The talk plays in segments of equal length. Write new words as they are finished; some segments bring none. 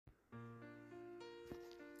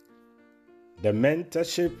The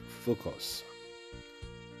mentorship focus.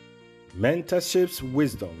 Mentorship's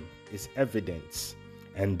wisdom is evident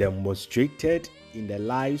and demonstrated in the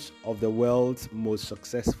lives of the world's most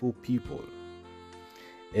successful people.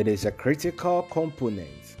 It is a critical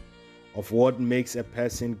component of what makes a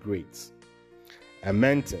person great. A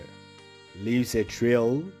mentor leaves a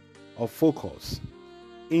trail of focus,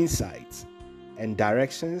 insights, and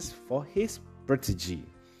directions for his protege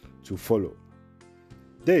to follow.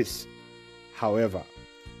 This, however,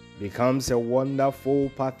 becomes a wonderful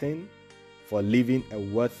pattern for living a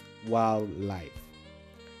worthwhile life.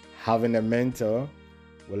 Having a mentor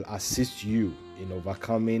will assist you in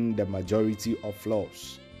overcoming the majority of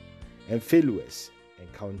flaws and failures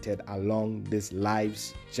encountered along this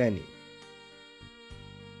life's journey.